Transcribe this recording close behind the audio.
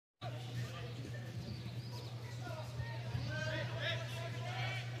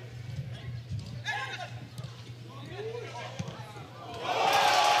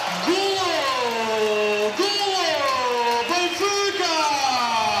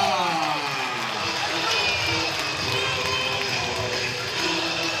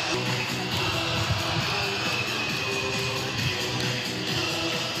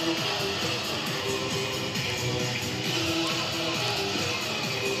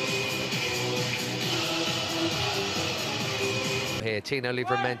here. Tino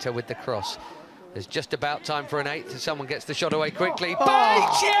Livramento with the cross. There's just about time for an eighth. Someone gets the shot away quickly.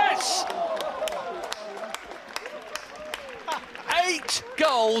 Bates, yes! 8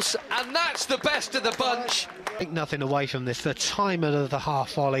 goals, and that's the best of the bunch. Take nothing away from this. The timing of the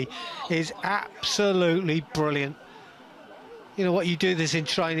half volley is absolutely brilliant. You know what, you do this in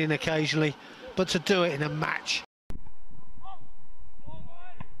training occasionally, but to do it in a match.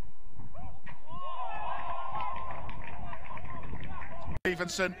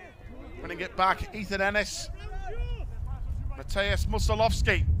 Stevenson winning it back. Ethan Ennis. Mateusz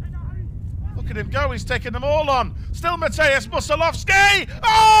Musolowski. Look at him go, he's taking them all on. Still Mateusz Musolowski!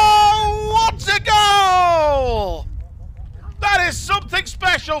 Oh, what a goal! That is something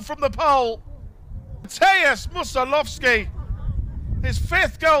special from the pole. Mateusz Musolowski, his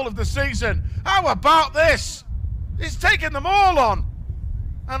 5th goal of the season. How about this? He's taken them all on.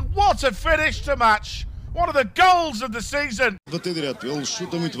 And what a finish to match. One of the goals of the season. Bater direto, ele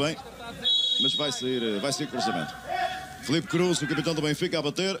chuta muito bem, mas vai sair cruzamento. Filipe Cruz, o capitão do Benfica, a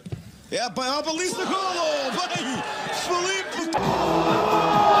bater. É a baliza, golo! Vai! Filipe!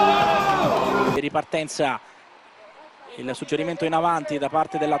 Di ripartenza, il suggerimento in avanti da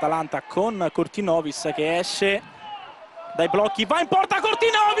parte dell'Atalanta con Kurtinovic che esce dai blocchi, va in porta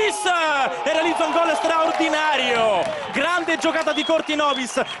Kurtinovic e realizza un gol straordinario. Grande giocata di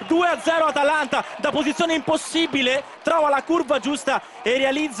Kurtinovic, 2-0 Atalanta, da posizione impossibile trova la curva giusta e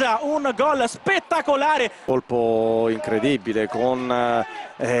realizza un gol spettacolare. Colpo incredibile con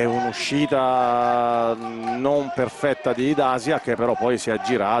un'uscita non perfetta di Dasia, che però poi si è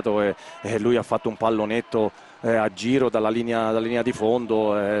girato e lui ha fatto un pallonetto a giro dalla linea di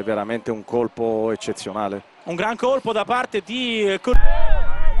fondo. È veramente un colpo eccezionale. Un gran colpo da parte di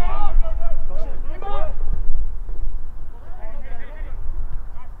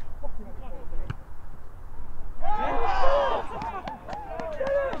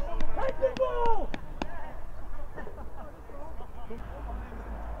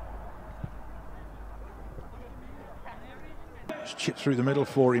chip through the middle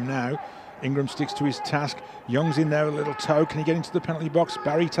for him now. Ingram sticks to his task. Young's in there, a little toe. Can he get into the penalty box?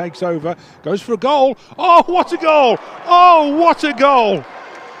 Barry takes over, goes for a goal. Oh, what a goal! Oh, what a goal!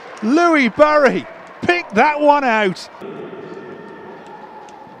 Louis Barry picked that one out.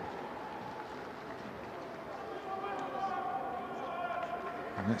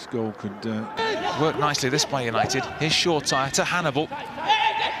 The next goal could work nicely this by United. His short tire to Hannibal.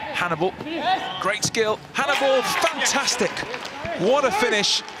 Hannibal, great skill. Hannibal, fantastic. What a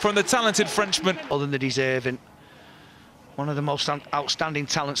finish from the talented Frenchman. More than the deserving. One of the most outstanding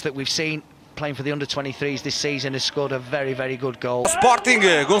talents that we've seen playing for the under-23s this season has scored a very, very good goal. Sporting,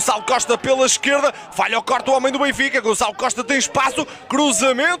 Gonçalo Costa pela esquerda, falha o corte o homem do Benfica, Gonçalo Costa tem espaço,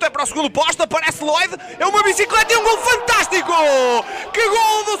 cruzamento, é para o segundo posto, aparece Lloyd, é uma bicicleta e um gol fantástico! Que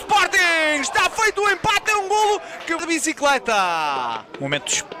gol do Sporting! Está feito o empate, é um golo de bicicleta! Momento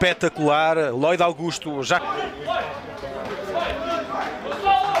espetacular, Lloyd Augusto já...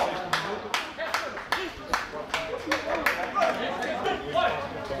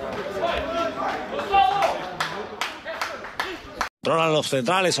 Controlan los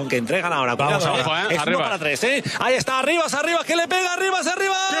centrales, aunque entregan ahora. Vamos abajo, es arriba. 1 para 3, ¿eh? Ahí está, arriba, que le pega, arriba. ¡Qué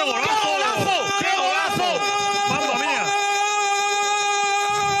golazo! ¡Qué golazo! ¡Mamma mía!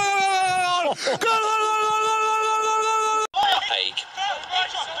 Haig.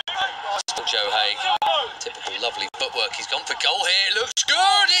 Still Joe Haig. Typical lovely footwork. He's gone for goal here. It looks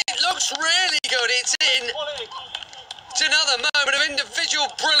good. It looks really good. It's in. It's another moment of individual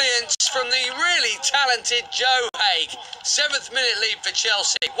brilliance from the really talented Joe Haig. 7th minute lead for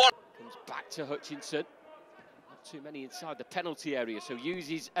Chelsea. Comes back to Hutchinson. Not too many inside the penalty area, so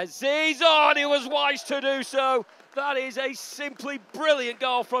uses Aziz on. He was wise to do so. That is a simply brilliant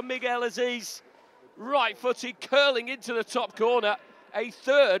goal from Miguel Aziz. Right-footed, curling into the top corner. A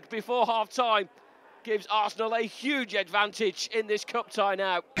third before half-time gives Arsenal a huge advantage in this cup tie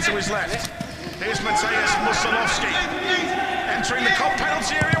now. To his left. Here's Mateusz Musolowski entering the cup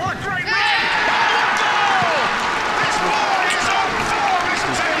penalty area. What a great run! Goal! This boy is on form,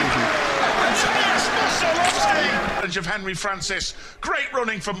 isn't he? Mateusz Musolowski! Of Henry Francis. Great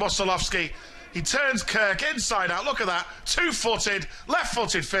running from Musolowski. He turns Kirk inside out. Look at that. 2-footed,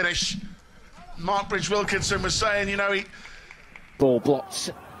 left-footed finish. Mark Bridge-Wilkinson was saying, you know, he... Ball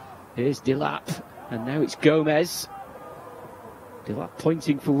blocked. Here's Delap, and now it's Gomez. Delap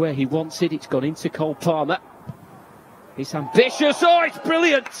pointing for where he wants it. It's gone into Cole Palmer. It's ambitious. Oh, it's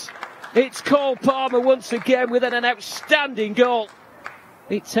brilliant. It's Cole Palmer once again with an outstanding goal.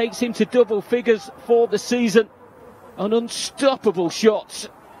 It takes him to double figures for the season. An unstoppable shot.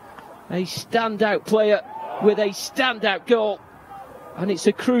 A standout player with a standout goal. And it's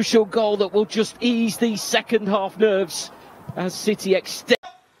a crucial goal that will just ease these second half nerves as City extend.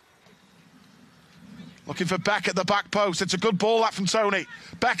 Looking for Beck at the back post. It's a good ball that from Tony.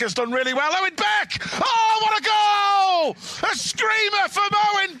 Beck has done really well. Owen Beck! Oh, what a goal! A screamer from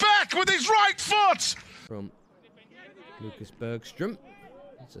Owen Beck with his right foot! From Lucas Bergstrom.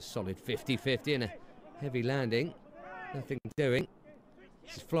 It's a solid 50-50 and a heavy landing. Nothing doing.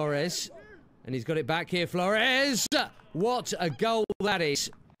 This is Flores. And he's got it back here. Flores! What a goal that is.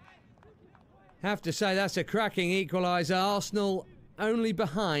 Have to say that's a cracking equaliser. Arsenal only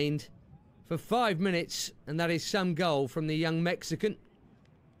behind for 5 minutes, and that is some goal from the young Mexican.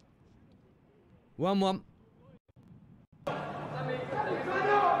 1-1.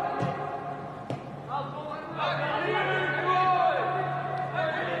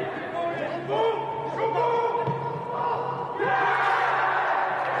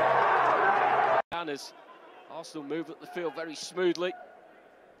 As Arsenal move up the field very smoothly.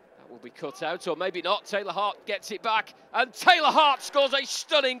 That will be cut out, or maybe not. Taylor Hart gets it back, and Taylor Hart scores a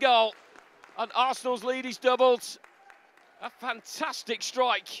stunning goal. And Arsenal's lead is doubled. A fantastic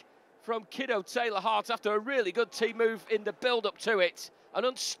strike from Kiddo Taylor Hart after a really good team move in the build-up to it. An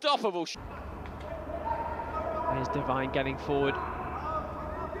unstoppable. There's Devine getting forward.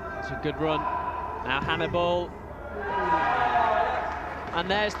 It's a good run. Now Hannibal. And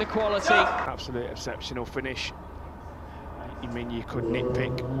there's the quality. Absolute exceptional finish. You mean you could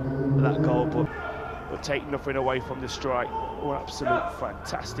nitpick that goal, but take nothing away from the strike. Oh, absolute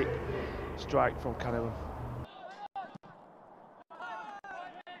fantastic strike from Cannibal.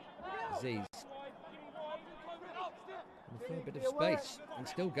 Aziz. A fair bit of space and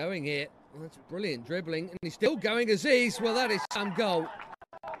still going here. Well, that's brilliant dribbling, and he's still going. Aziz. Well, that is some goal.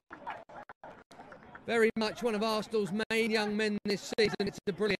 Very much one of Arsenal's main young men this season. It's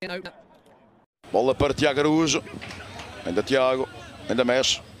a brilliant opener. Bola para Tiago Araújo. Ainda Tiago, ainda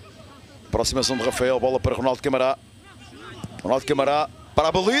mexe. Aproximação de Rafael, bola para Ronaldo Camará. Ronaldo Camará para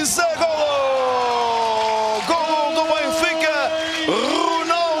a baliza. Golo! Golo do Benfica!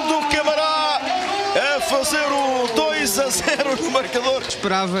 Ronaldo Camará a fazer o 2-0 no marcador.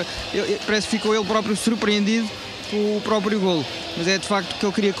 Esperava, parece que ficou ele próprio surpreendido com o próprio golo. Mas é de facto que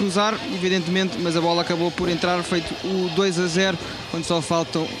ele queria cruzar, evidentemente, mas a bola acabou por entrar, feito o 2-0, quando só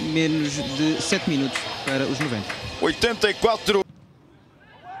faltam menos de 7 minutos para os 90. 84.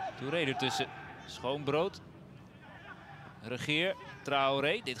 Touré ertussen. Schoonbrood. Regeer.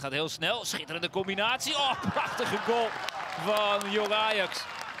 Traoré. Dit gaat heel snel. Schitterende combinatie. Oh, prachtige goal van jong Ajax.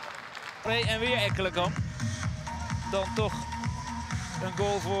 En weer Ekkelenkamp. Dan toch een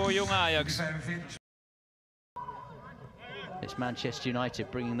goal voor jong Ajax. It's Manchester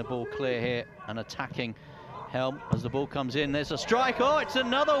United bringing the ball clear here and attacking Helm as the ball comes in. There's a strike. Oh, it's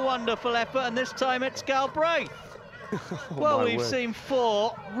another wonderful effort, and this time it's Galbraith. Well, we've seen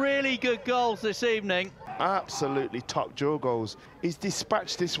 4 really good goals this evening. Absolutely top jaw goals. He's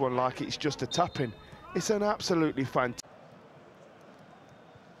dispatched this one like it's just a tap-in. It's an absolutely fantastic.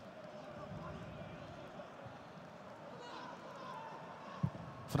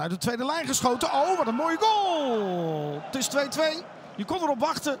 Vanuit de tweede lijn geschoten. Oh, wat een mooie goal! Het is 2-2. Je kon erop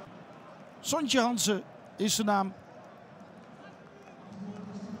wachten. Sontje Hansen is de naam.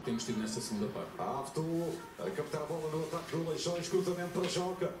 Temos tido nesta segunda parte. Afto a captar a bola no ataque do Leixões, cruzamento para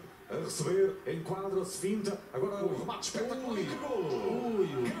Joca. A receber, enquadra-se, finta. Agora o remate espetacular. Que golo!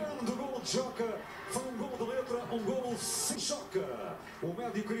 Grande golo de Joca. Foi golo de letra, golo sem Joca. O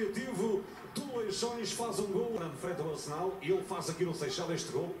médio criativo do Leixões faz golo na frente ao Arsenal e ele faz aqui no Seixal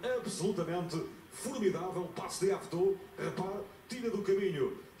este golo absolutamente formidável. Passe de Afto. Repare, tira do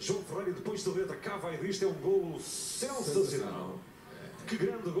caminho João Ferreira e depois de letra cava e disto. É golo sensacional. Que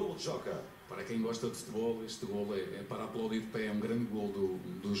grande golo de Joca. Para quem gosta de futebol, este golo é para aplaudir de pé, é grande golo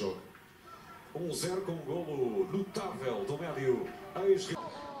do Joca. 1-0 com golo notável do médio ex.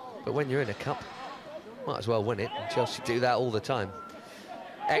 But when you're in a cup, might as well win it. Chelsea do that all the time.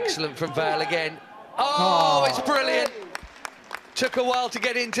 Excellent from Vale again. Oh, it's brilliant. Took a while to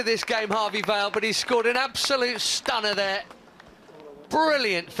get into this game, Harvey Vale, but he scored an absolute stunner there.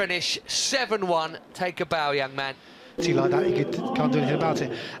 Brilliant finish, 7-1. Take a bow, young man. Like that, you can't do anything about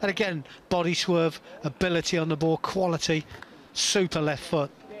it. And again, body swerve, ability on the ball, quality, super left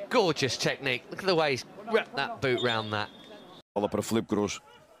foot. Gorgeous technique. Look at the way he's wrapped that boot round that. Bola para Filipe Cruz.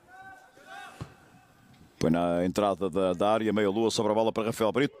 Põe na entrada da área, meia-lua sobre a bola para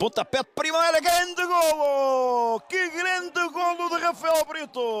Rafael Brito. Pontapé de primeira, grande golo! Que grande golo de Rafael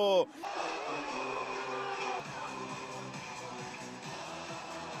Brito!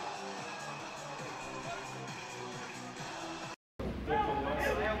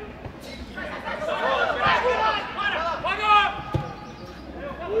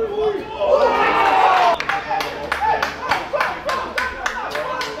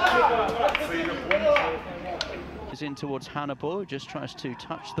 towards Hannibal, who just tries to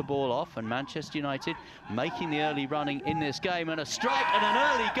touch the ball off, and Manchester United making the early running in this game, and a strike and an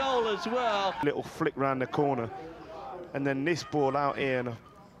early goal as well. Little flick round the corner, and then this ball out here,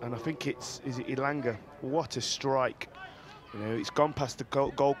 and I think is it Ilanga? What a strike. You know, it's gone past the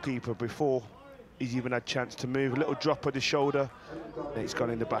goalkeeper before he's even had chance to move. A little drop of the shoulder, and it's gone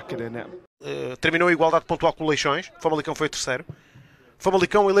in the back of the net. Terminou a igualdade pontual com o Leixões. Famalicão foi o terceiro.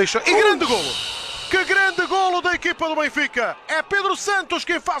 Famalicão e Leixões. E grande golo! Que grande golo da equipa do Benfica! É Pedro Santos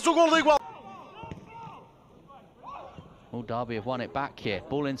quem faz o golo da igualdade. Well, Derby have won it back here.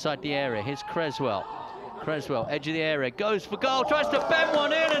 Ball inside the area. Here's Creswell. Creswell, edge of the area, goes for goal, tries to bend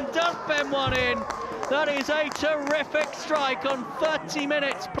one in and does bend one in. That is a terrific strike on 30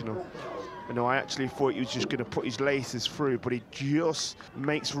 minutes. You know, I actually thought he was just going to put his laces through, but he just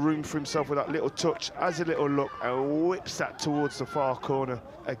makes room for himself with that little touch, has a little look, and whips that towards the far corner.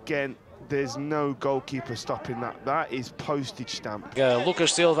 Again, there's no goalkeeper stopping that. That is postage stamp.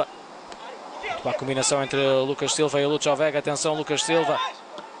 Lucas Silva. A combinação entre Lucas Silva e Lúcio Vega. Atenção, Lucas Silva.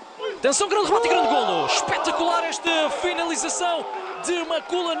 Atenção, grande remate e grande golo. Espetacular esta finalização de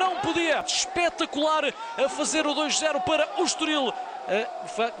Macula. Não podia. Espetacular a fazer o 2-0 para o Estoril.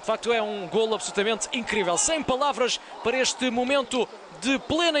 De facto é um golo absolutamente incrível. Sem palavras para este momento de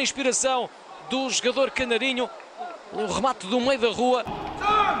plena inspiração do jogador canarinho. Um remate do meio da rua.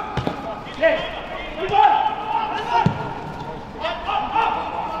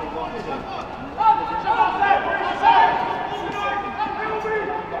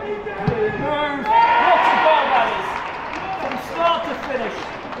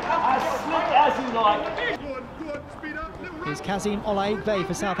 Here's Kazim Olaigbe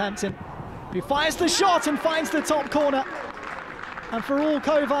for Southampton, who fires the shot and finds the top corner. And for all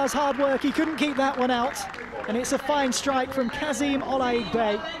Kovar's hard work, he couldn't keep that one out. And it's a fine strike from Kazim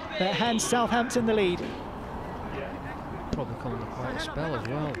Olaigbe that hands Southampton the lead. Probably coming quite a spell as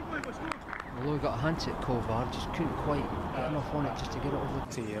well. Although he got a hand to Kovar, just couldn't quite get enough on it just to get it over.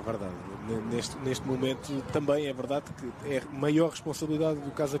 Sim, é verdade. Neste momento também é verdade que é maior responsabilidade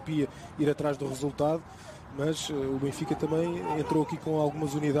do Casa Pia ir atrás do resultado, mas o Benfica também entrou aqui com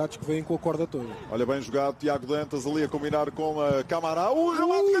algumas unidades que vêm com a corda toda. Olha bem jogado, Tiago Dantas ali a combinar com a Camará. O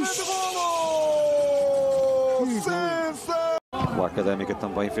remate grande golo! Sensacional! O Académica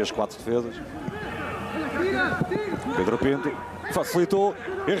também fez 4 defesas. Pedro Pinto facilitou,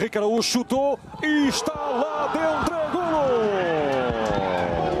 Henrique Araújo chutou e está lá dentro,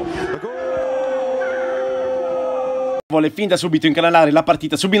 Vuole fin da subito incanalare la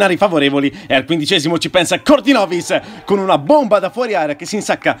partita su binari favorevoli e al 15° ci pensa Cortinovis con una bomba da fuori area che si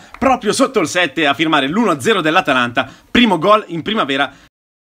insacca proprio sotto il 7 a firmare l'1-0 dell'Atalanta, primo gol in primavera